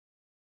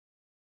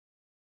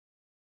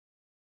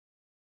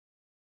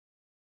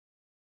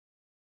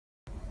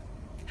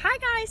Hi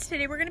guys,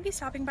 today we're going to be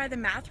stopping by the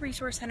Math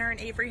Resource Center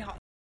in Avery Hall.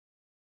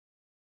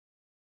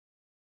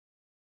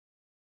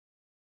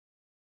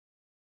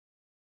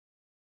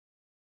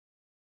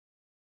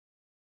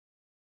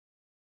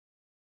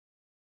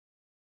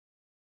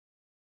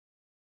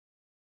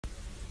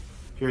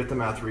 Here at the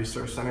Math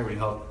Resource Center, we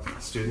help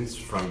students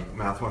from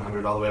Math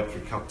 100 all the way up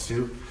through Calc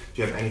 2. If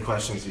you have any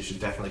questions, you should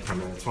definitely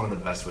come in. It's one of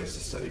the best ways to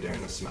study during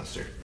the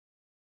semester.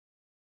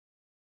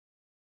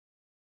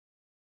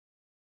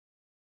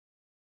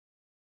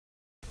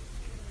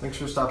 Thanks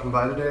for stopping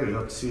by today. We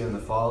hope to see you in the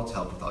fall to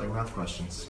help with all your math questions.